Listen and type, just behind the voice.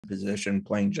position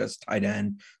playing just tight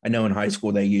end? I know in high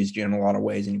school they used you in a lot of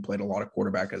ways and you played a lot of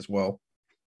quarterback as well.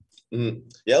 Mm-hmm.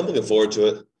 Yeah, I'm looking forward to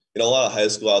it. A lot of high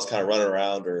school I was kind of running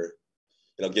around or,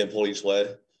 getting pulled each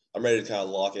way. I'm ready to kind of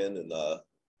lock in and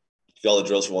get all the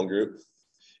drills for one group.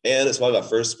 And it's probably my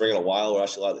first spring in a while where I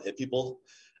actually allowed to hit people.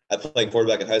 I played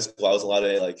quarterback in high school. I wasn't allowed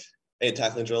to any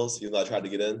tackling drills, even though I tried to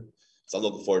get in. So I'm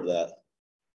looking forward to that.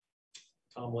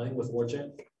 Tom Lang with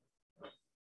Warchant.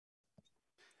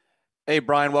 Hey,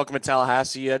 Brian, welcome to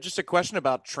Tallahassee. Just a question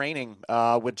about training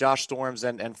with Josh Storms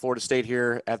and Florida State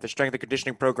here at the strength and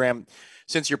conditioning program.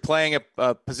 Since you're playing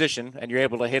a position and you're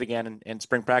able to hit again in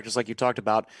spring practice like you talked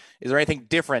about, is there anything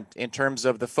different in terms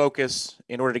of the focus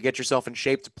in order to get yourself in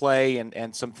shape to play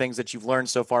and some things that you've learned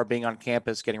so far being on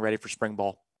campus, getting ready for spring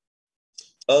ball?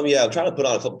 Yeah, I'm trying to put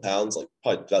on a couple pounds, like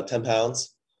probably about 10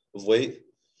 pounds of weight.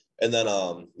 And then,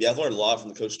 I've learned a lot from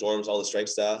the Coach Storms, all the strength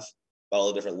staff, about all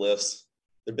the different lifts.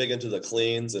 They're big into the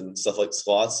cleans and stuff like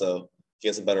squats, so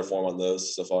get some better form on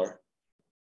those so far.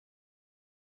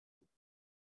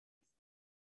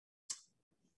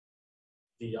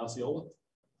 The Osceola.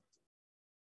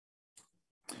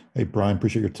 Hey, Brian,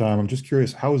 appreciate your time. I'm just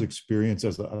curious, how is experience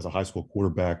as a high school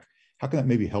quarterback, how can that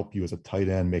maybe help you as a tight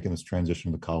end making this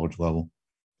transition to the college level?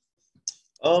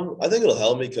 I think it'll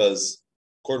help me because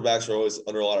quarterbacks are always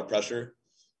under a lot of pressure.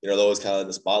 They're always kind of in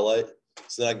the spotlight.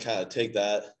 So then I can kind of take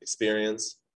that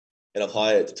experience and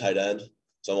apply it to tight end.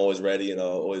 So I'm always ready,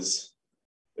 always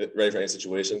ready for any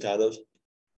situation kind of.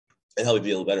 And help me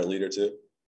be a better leader too.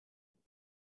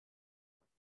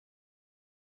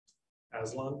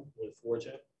 Aslan with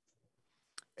Warchant.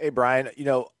 Hey, Brian,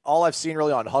 all I've seen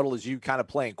really on Huddle is you kind of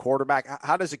playing quarterback.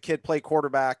 How does a kid play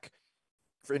quarterback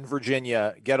in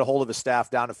Virginia, get a hold of the staff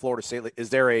down at Florida State? Is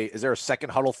there a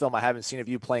second Huddle film I haven't seen of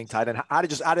you playing tight end? How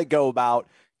did it go about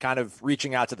kind of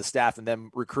reaching out to the staff and them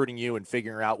recruiting you and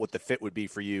figuring out what the fit would be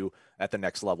for you at the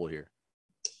next level here?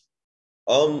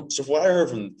 So from what I heard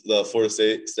from the Florida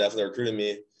State staff that recruited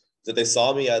me, that they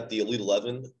saw me at the Elite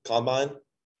 11 combine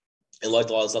and liked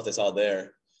a lot of stuff they saw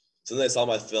there. So then they saw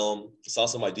my film, saw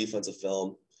some of my defensive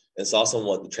film, and saw some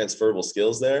of the transferable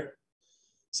skills there.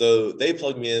 So they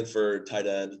plugged me in for tight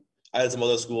end. I had some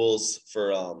other schools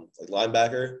for like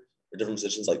linebacker or different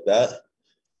positions like that.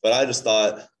 But I just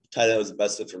thought tight end was the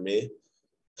best fit for me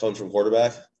coming from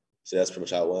quarterback. So that's pretty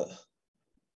much how it went.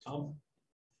 Tom?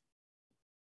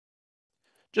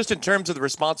 Just in terms of the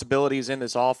responsibilities in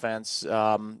this offense,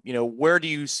 where do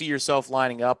you see yourself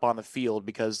lining up on the field?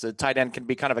 Because the tight end can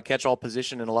be kind of a catch-all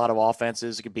position in a lot of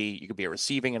offenses. You could be a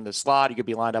receiving in the slot. You could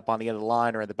be lined up on the end of the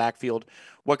line or in the backfield.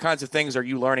 What kinds of things are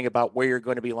you learning about where you're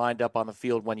going to be lined up on the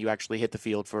field when you actually hit the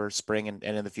field for spring and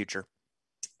in the future?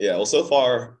 Yeah, well, so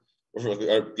far, we're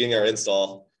getting our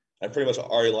install. I'm pretty much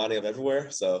already lining up everywhere.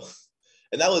 So,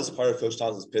 and that was part of Coach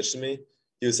Thompson's pitch to me.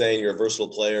 He was saying you're a versatile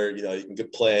player. You can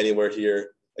play anywhere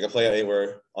here. I can play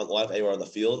anywhere on the line, anywhere on the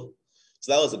field.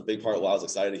 So that was a big part of what I was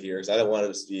excited to hear because I didn't want to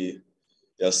just be,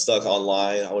 stuck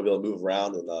online. I want to be able to move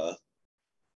around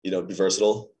and, be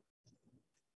versatile.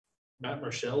 Matt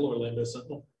Marshall, Orlando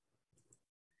Sentinel.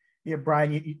 Yeah,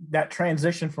 Brian, that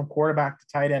transition from quarterback to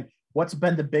tight end, what's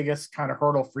been the biggest kind of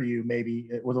hurdle for you, maybe,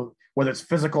 whether it's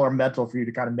physical or mental, for you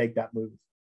to kind of make that move?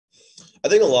 I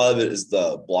think a lot of it is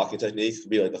the blocking technique. It could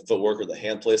be like the footwork or the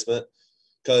hand placement.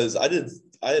 Because I didn't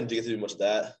get to do much of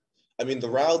that. I mean, the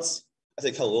routes, I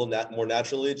think, come a little more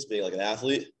naturally, just being like an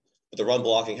athlete. But the run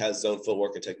blocking has its own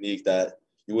footwork and technique that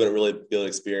you wouldn't really be able to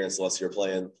experience unless you're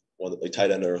playing one of the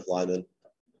tight end or lineman.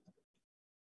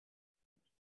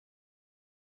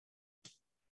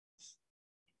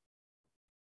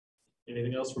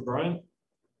 Anything else for Brian?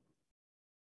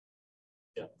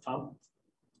 Yeah, Tom?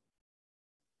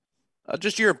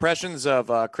 Just your impressions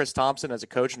of Chris Thompson as a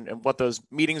coach and what those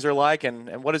meetings are like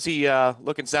and what does he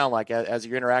look and sound like as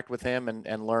you interact with him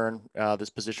and learn this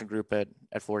position group at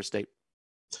Florida State?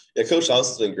 Yeah, Coach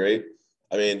Thompson's been great.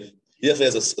 I mean, he definitely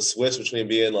has a switch between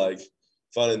being like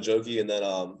fun and jokey and then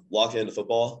locking into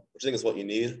football, which I think is what you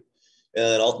need. And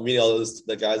then meeting all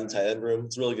the guys in the tight end room,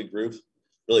 it's a really good group,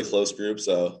 really close group.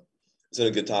 So it's been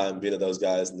a good time being with those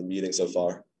guys in the meeting so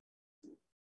far.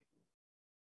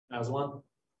 Aslan?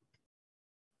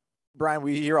 Brian,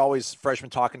 we hear always freshmen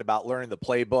talking about learning the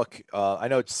playbook. I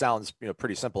know it sounds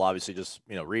pretty simple. Obviously, just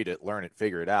read it, learn it,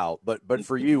 figure it out. But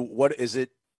for you, what is it?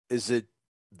 Is it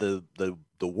the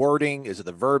wording? Is it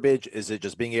the verbiage? Is it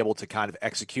just being able to kind of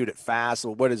execute it fast?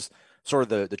 What is sort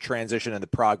of the transition and the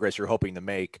progress you're hoping to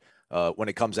make when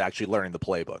it comes to actually learning the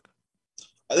playbook?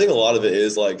 I think a lot of it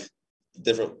is like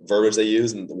different verbiage they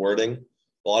use and the wording.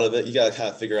 A lot of it you got to kind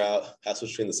of figure out how to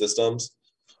switch between the systems.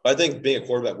 But I think being a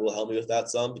quarterback will help me with that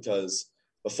some because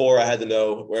before I had to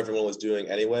know where everyone was doing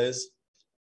anyways,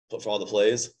 for all the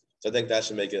plays. So I think that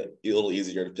should make it a little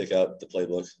easier to pick up the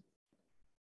playbook.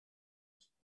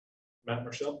 Matt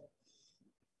Marshall.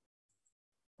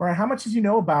 Brian, how much did you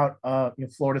know about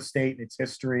Florida State and its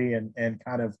history and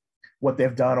kind of what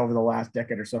they've done over the last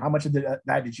decade or so? How much of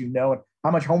that did you know, and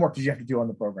how much homework did you have to do on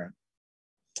the program?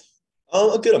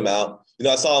 A good amount.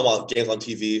 I saw them on games on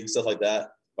TV, stuff like that.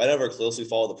 But I never closely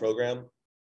followed the program.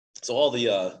 So all the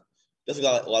definitely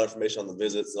got a lot of information on the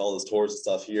visits and all those tours and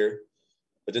stuff here.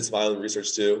 But did some my own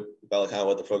research too about kind of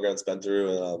what the program's been through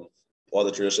and all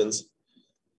the traditions.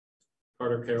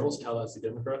 Carter Carroll's Tallahassee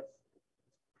Democrat.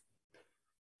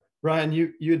 Ryan,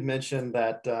 you had mentioned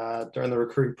that during the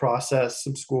recruiting process,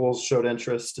 some schools showed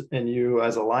interest in you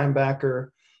as a linebacker,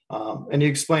 and you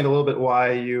explained a little bit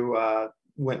why you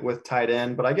went with tight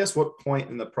end. But I guess what point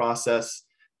in the process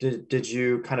did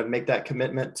you kind of make that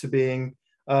commitment to being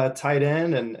tight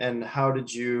end, and how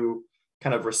did you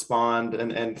kind of respond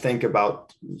and think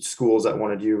about schools that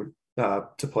wanted you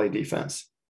to play defense?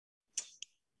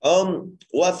 Well,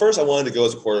 at first I wanted to go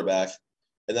as a quarterback,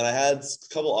 and then I had a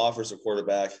couple offers for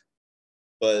quarterback.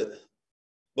 But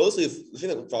mostly the thing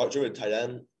that drew me to tight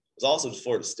end was also just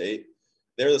Florida State.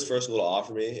 They were this first school to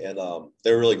offer me, and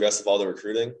they were really aggressive with all the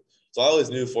recruiting. So I always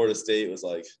knew Florida State was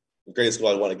like a great school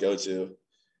I'd want to go to.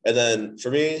 And then for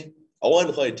me, I wanted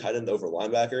to play tight end over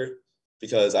linebacker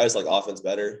because I just like offense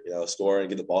better, score and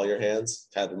get the ball in your hands,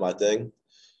 kind of been my thing.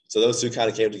 So those two kind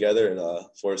of came together, and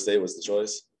Florida State was the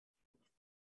choice.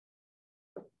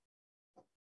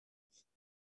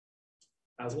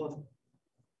 Aslan.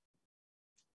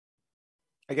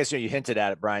 I guess you hinted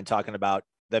at it, Brian, talking about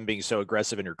them being so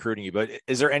aggressive in recruiting you, but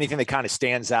is there anything that kind of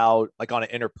stands out like on an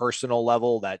interpersonal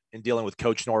level that in dealing with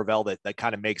Coach Norvell that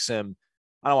kind of makes him,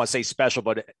 I don't want to say special,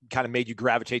 but it kind of made you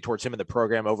gravitate towards him in the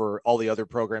program over all the other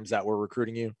programs that were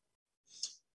recruiting you?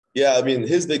 Yeah, I mean,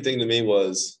 his big thing to me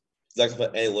was he's not gonna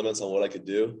put any limits on what I could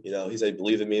do. He said he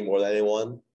believed in me more than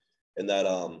anyone, and that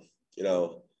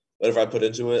whatever I put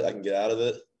into it, I can get out of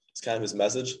it. It's kind of his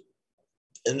message,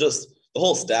 and just the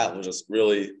whole staff was just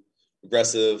really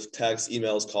aggressive, texts,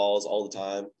 emails, calls all the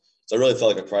time. So I really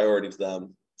felt like a priority to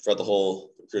them throughout the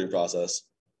whole recruiting process.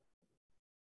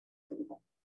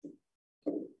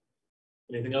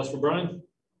 Anything else for Brian?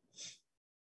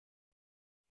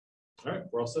 All right,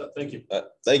 we're all set. Thank you.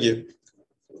 Thank you.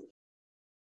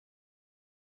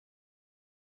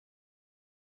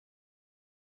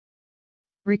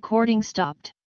 Recording stopped.